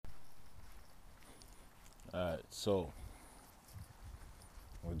So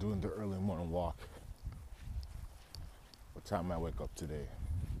we're doing the early morning walk. What time I wake up today?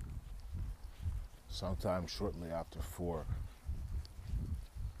 Sometime shortly after 4.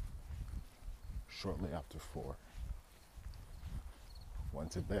 Shortly after 4.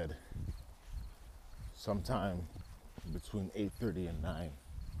 Went to bed sometime between 8:30 and 9.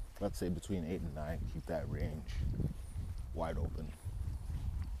 Let's say between 8 and 9. Keep that range wide open.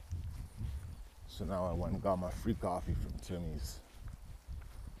 So now I went and got my free coffee from Timmy's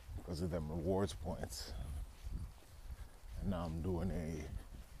because of them rewards points. And now I'm doing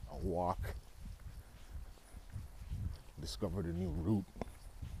a walk. Discovered a new route.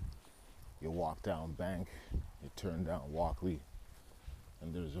 You walk down Bank, you turn down Walkley,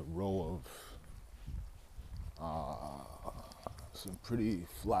 and there's a row of some pretty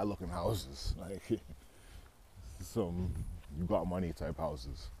fly looking houses, like some you got money type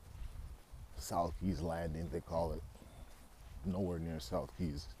houses. South Keys Landing, they call it. Nowhere near South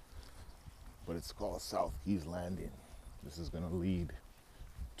Keys, but it's called South Keys Landing. This is going to lead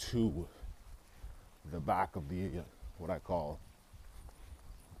to the back of the what I call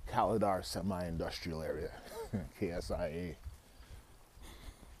Kaladar semi-industrial area, KSIA.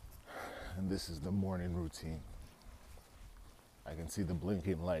 And this is the morning routine. I can see the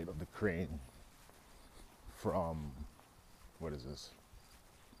blinking light of the crane from, what is this?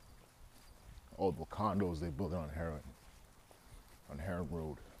 Oh, the condos they built on Heron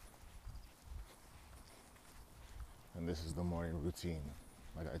Road. And this is the morning routine.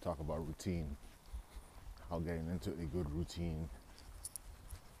 Like I talk about routine, how getting into a good routine,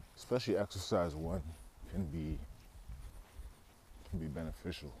 especially exercise one, can be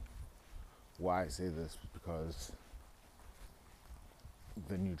beneficial. Why I say this? Because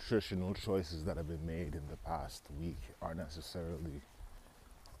the nutritional choices that have been made in the past week aren't necessarily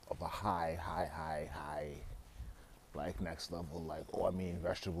of a high, like next level, like, oh, I mean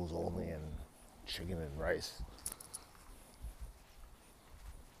vegetables only and chicken and rice.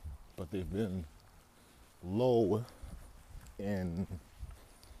 But they've been low in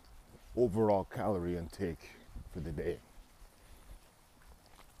overall calorie intake for the day.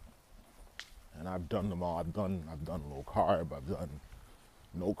 And I've done them all. I've done low carb, I've done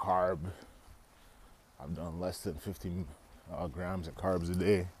no carb, I've done less than 50 grams of carbs a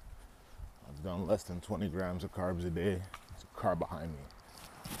day, I've done less than 20 grams of carbs a day. There's a car behind me.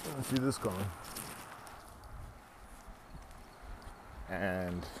 I don't see this coming.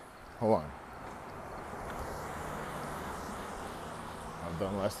 And hold on. I've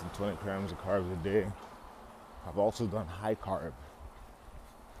done less than 20 grams of carbs a day. I've also done high carb.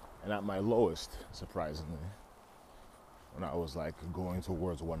 And at my lowest, surprisingly, when I was like going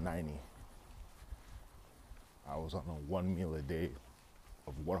towards 190, I was on a 1 meal a day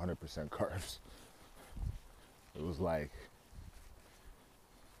of 100% carbs. It was like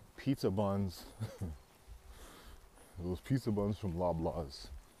pizza buns. It was pizza buns from Loblaws.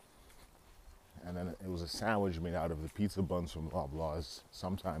 And then it was a sandwich made out of the pizza buns from Loblaws,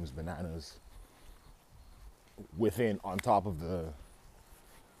 sometimes bananas, on top of the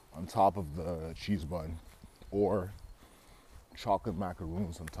cheese bun, or chocolate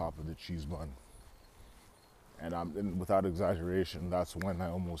macaroons on top of the cheese bun. And without exaggeration, that's when I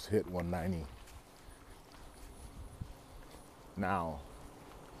almost hit 190. Now,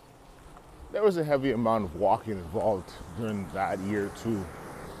 there was a heavy amount of walking involved during that year too.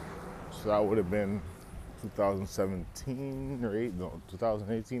 So that would have been 2017 or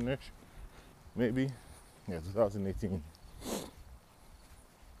 2018-ish, maybe. Yeah, 2018.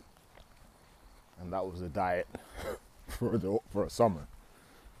 And that was a diet for a summer.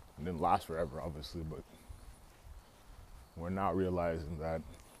 It didn't last forever, obviously, but we're now realizing that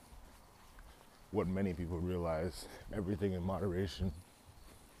what many people realize, everything in moderation.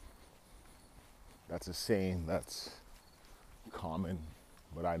 That's a saying that's common,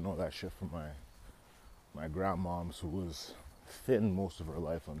 but I know that shit from my grandmom's, who was thin most of her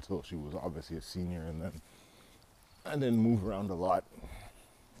life until she was obviously a senior, and then I didn't move around a lot,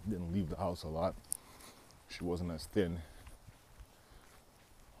 didn't leave the house a lot. She wasn't as thin.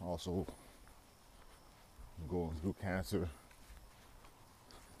 Also going through cancer,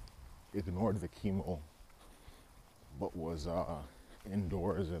 ignored the chemo, but was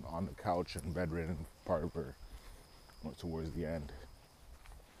indoors and on the couch and bedridden part of her towards the end.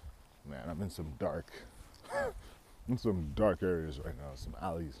 Man, I'm in some dark areas right now, some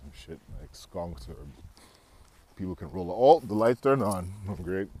alleys and shit, like skunks, or people can roll. Oh, the lights turned on.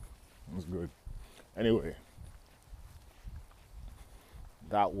 Great. That's good. Anyway,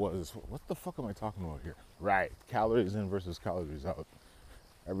 that was, what the fuck am I talking about here? Right, calories in versus calories out.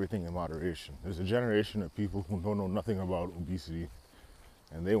 everything in moderation. There's a generation of people who don't know nothing about obesity,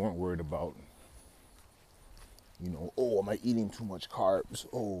 and they weren't worried about, oh, am I eating too much carbs?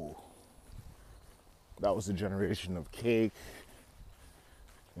 Oh, that was the generation of cake.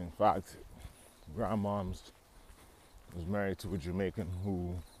 In fact, grandmom's was married to a Jamaican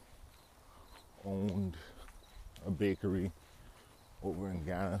who owned a bakery over in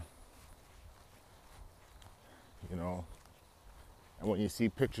Ghana, And when you see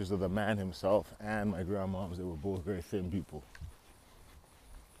pictures of the man himself and my grandmom's, they were both very thin people,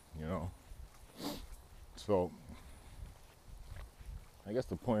 So I guess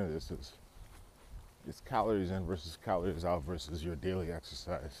the point of this is it's calories in versus calories out versus your daily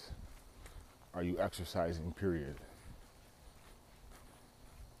exercise. Are you exercising, period?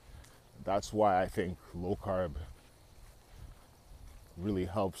 That's why I think low carb really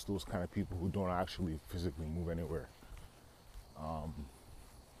helps those kind of people who don't actually physically move anywhere.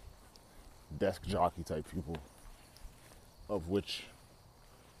 Desk jockey type people, of which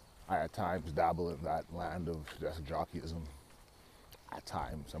I at times dabble in that land of desk jockeyism. At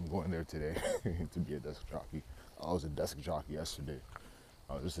times, I'm going there today to be a desk jockey. I was a desk jockey yesterday.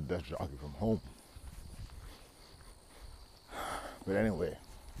 I was just a desk jockey from home. But anyway,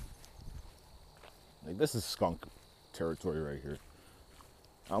 like, this is skunk territory right here.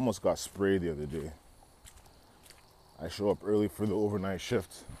 I almost got sprayed the other day. I show up early for the overnight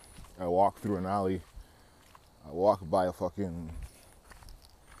shift. I walk through an alley. I walk by a fucking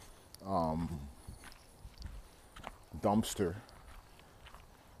dumpster,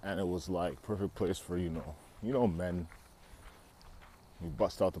 and it was like perfect place for men. We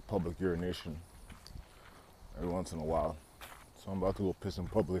bust out the public urination every once in a while. So I'm about to go piss in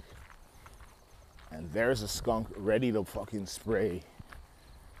public, and there's a skunk ready to fucking spray.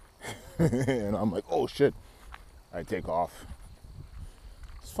 And I'm like, oh shit. I take off.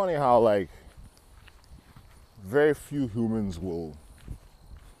 It's funny how, like, very few humans will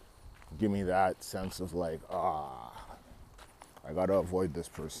give me that sense of like, I gotta avoid this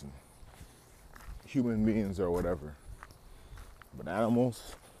person. Human beings or whatever. But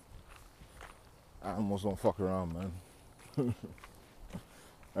animals don't fuck around, man.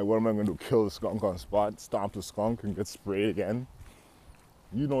 Like, what am I gonna do? Kill the skunk on spot, stomp the skunk and get sprayed again?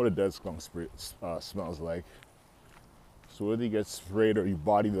 You know what a dead skunk smells like. So whether you get sprayed or you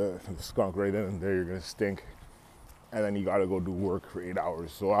body the skunk right then and there, you're gonna stink. And then you gotta go do work for 8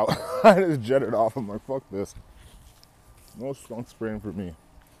 hours. So I just jetted off. I'm like, fuck this. No skunk spraying for me.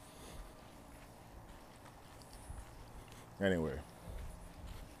 Anyway,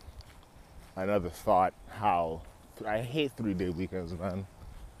 another thought, how I hate 3-day weekends, man.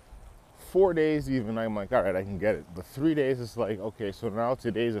 4 days even, I'm like, all right, I can get it. But 3 days, it's like, okay, so now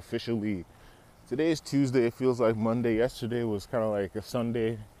today's Tuesday, it feels like Monday. Yesterday was kind of like a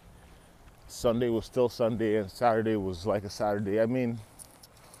Sunday. Sunday was still Sunday, and Saturday was like a Saturday. I mean,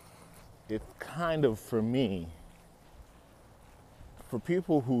 it kind of, for me, for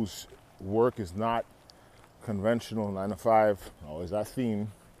people whose work is not conventional 9 to 5, always that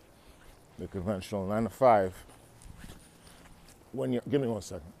theme, the conventional 9 to 5, give me 1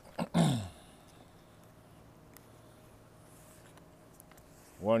 second.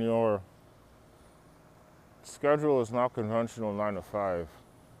 When your schedule is not conventional 9 to 5,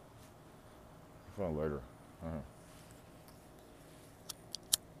 later.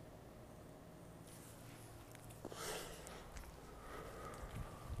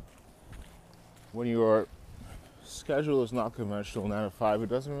 When your schedule is not conventional 9 to 5, it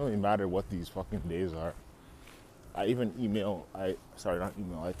doesn't really matter what these fucking days are. I even I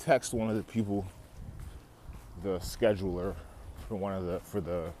text one of the people, the scheduler for one of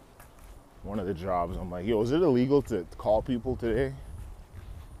the jobs. I'm like, yo, is it illegal to call people today?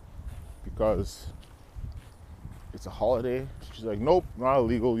 Because it's a holiday. She's like, nope, not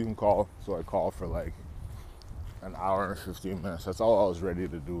illegal, you can call. So I called for like an hour and 15 minutes. That's all I was ready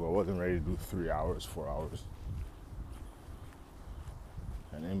to do. I wasn't ready to do 3 hours, 4 hours.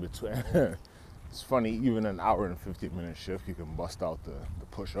 And in between, it's funny, even an hour and 15-minute shift, you can bust out the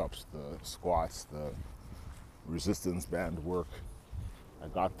push-ups, the squats, the resistance band work. I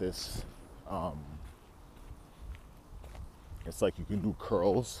got this. It's like you can do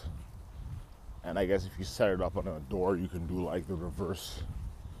curls. And I guess if you set it up on a door, you can do like the reverse.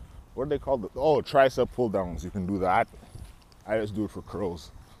 What do they call it? Oh, tricep pull downs. You can do that. I just do it for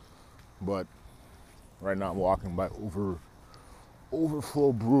curls. But right now I'm walking by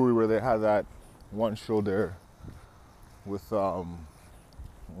Overflow Brewery, where they had that one show there with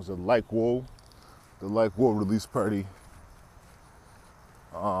was it Like Whoa? The Like Whoa release party.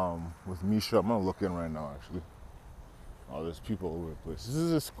 With Misha. I'm gonna look in right now actually. Oh, there's people all over the place. This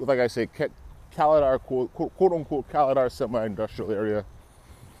is, like I say, Kaladar, quote unquote, Kaladar semi-industrial area.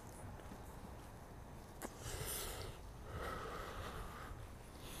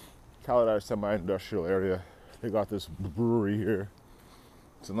 Kaladar semi-industrial area. They got this brewery here.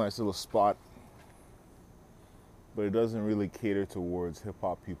 It's a nice little spot, but it doesn't really cater towards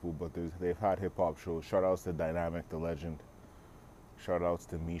hip-hop people, but they've had hip-hop shows. Shout outs to Dynamic, the legend. Shout outs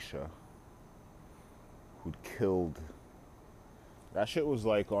to Misha, who'd killed. That shit was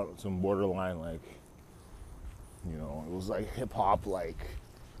like on some borderline, like, you know, it was like hip-hop, like,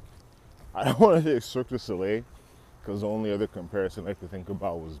 I don't want to say Cirque du Soleil, because the only other comparison I could think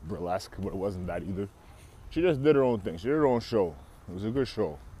about was burlesque, but it wasn't that either. She just did her own thing. She did her own show. It was a good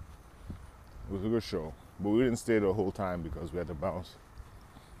show. It was a good show. But we didn't stay the whole time because we had to bounce.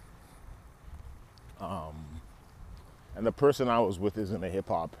 And the person I was with isn't a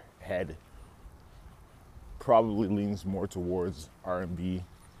hip-hop head. Probably leans more towards R&B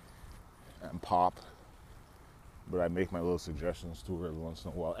and pop. But I make my little suggestions to her every once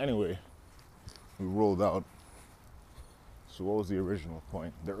in a while. Anyway, we rolled out. So what was the original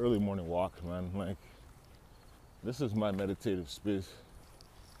point? The early morning walk, man. Like, this is my meditative space.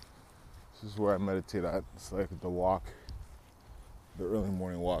 This is where I meditate at. It's like the walk, the early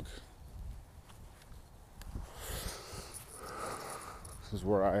morning walk. This is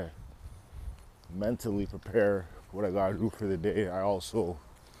where I mentally prepare what I gotta do for the day. I also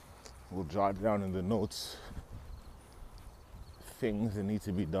will jot down in the notes things that need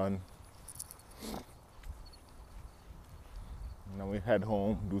to be done. And then we head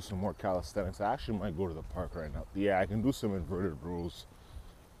home, do some more calisthenics. I actually might go to the park right now. Yeah, I can do some inverted rows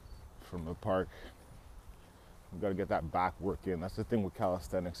from the park. You gotta get that back work in. That's the thing with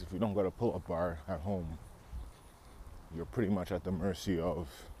calisthenics. If you don't got a pull-up bar at home, you're pretty much at the mercy of,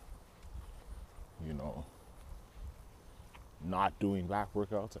 you know, not doing back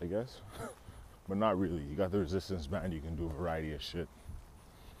workouts, I guess. But not really. You got the resistance band, you can do a variety of shit.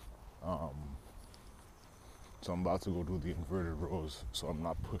 So I'm about to go do the inverted rows so I'm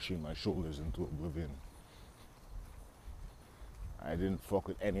not pushing my shoulders into oblivion. I didn't fuck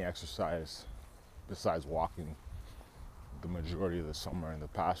with any exercise besides walking the majority of the summer. In the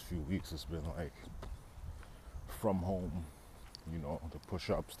past few weeks, it's been like from home, you know, the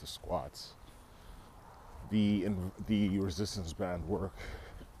push-ups, the squats, the resistance band work,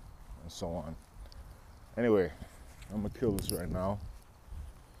 and so on. Anyway, I'm gonna kill this right now.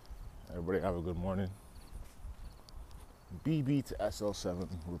 Everybody have a good morning. BB to SL7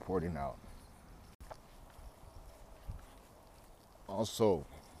 reporting out. Also,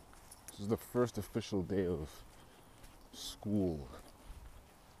 this is the first official day of school.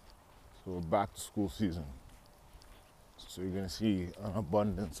 So we're back to school season. So you're gonna see an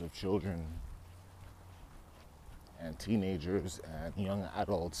abundance of children and teenagers and young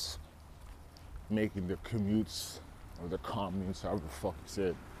adults making their commutes or their commutes, however the fuck you say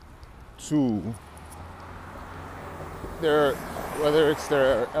it, to their, whether it's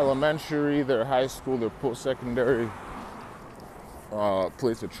their elementary, their high school, their post-secondary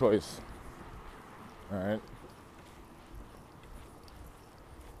place of choice. All right.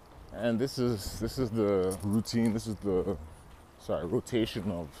 And this is the routine. This is the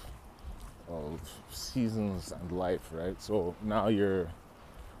rotation of seasons and life, right? So now your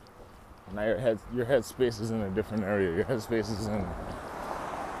headspace is in a different area. Your headspace is in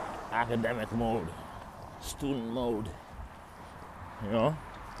academic mode, student mode, you know?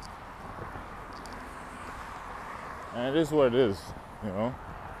 And it is what it is, you know?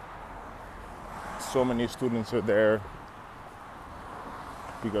 So many students are there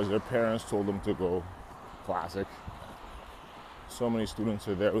because their parents told them to go. Classic. So many students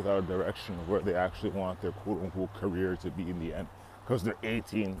are there without a direction of where they actually want their quote-unquote career to be in the end. Because they're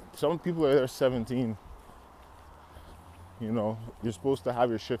 18. Some people are there 17. You know, you're supposed to have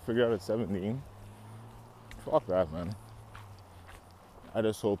your shit figured out at 17. Fuck that, man. I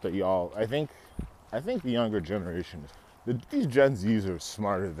just hope that y'all, I think the younger generation, these Gen Zs are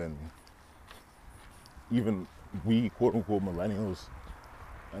smarter than even we, quote-unquote, millennials.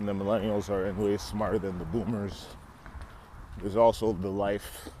 And the millennials are in ways smarter than the boomers. There's also the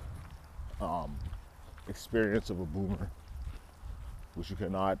life experience of a boomer, which you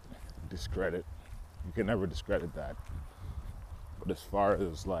cannot discredit. You can never discredit that. But as far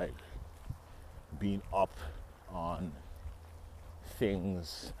as like being up on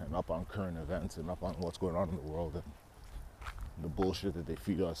things and up on current events and up on what's going on in the world and the bullshit that they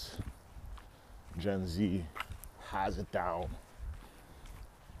feed us, Gen Z has it down.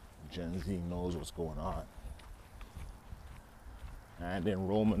 Gen Z knows what's going on. And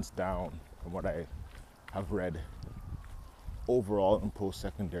enrollment's down from what I have read. overall in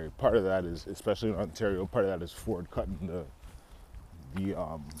post-secondary. Part of that is, especially in Ontario, part of that is Ford cutting the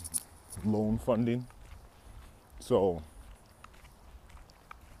loan funding. So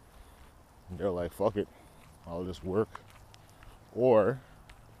they're like, fuck it, I'll just work. Or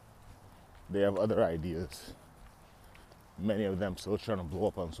they have other ideas. Many of them still trying to blow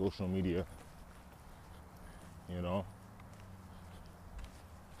up on social media. You know?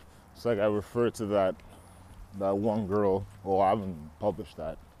 It's like I refer to that one girl. Oh, I haven't published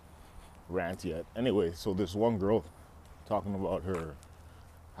that rant yet. Anyway, so this one girl talking about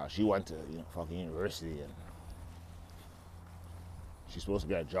how she went to fucking university and she's supposed to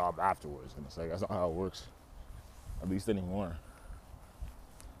get a job afterwards, and it's like that's not how it works, at least anymore.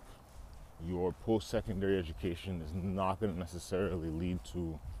 Your post-secondary education is not going to necessarily lead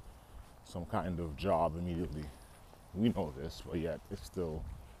to some kind of job immediately. We know this, but yet it's still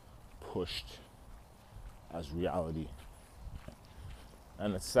pushed as reality.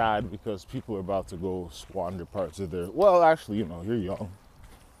 And it's sad because people are about to go squander parts of their, well, actually, you're young.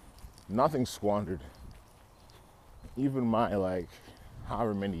 Nothing's squandered. Even my,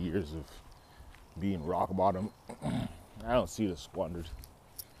 however many years of being rock bottom, I don't see it as squandered.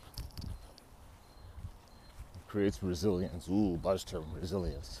 It creates resilience. Ooh, buzz term,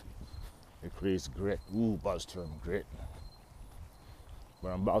 resilience. It creates grit. Ooh, buzz term, grit. But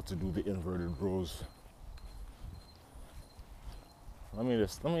I'm about to do the inverted rows. Let me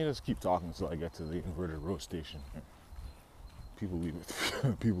just keep talking until I get to the inverted row station. People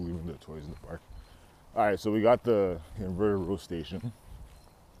leaving their toys in the park. All right, so we got the inverted row station,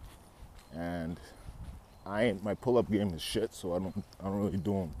 and my pull-up game is shit, so I don't really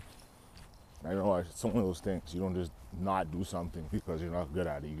do them. I know it's one of those things. You don't just not do something because you're not good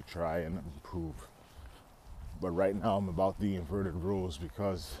at it. You try and improve. But right now I'm about the inverted rows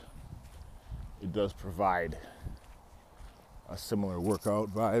because it does provide a similar workout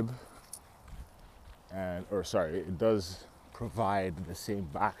vibe, it does provide the same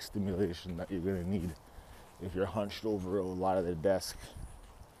back stimulation that you're gonna need if you're hunched over a lot of the desk,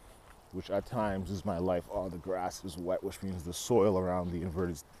 which at times is my life. Oh, the grass is wet, which means the soil around the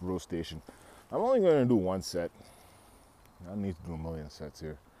inverted row station. I'm only gonna do one set. I don't need to do a million sets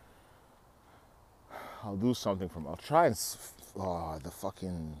here. I'll do something I'll try and,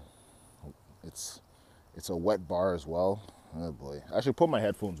 it's a wet bar as well. Oh boy, I should put my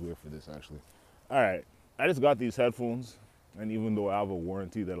headphones away for this actually. All right, I just got these headphones, and even though I have a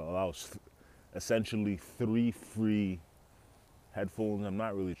warranty that allows essentially 3 free headphones, I'm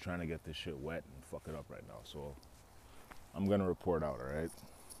not really trying to get this shit wet and fuck it up right now. So I'm gonna report out, all right?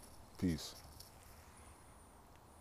 Peace.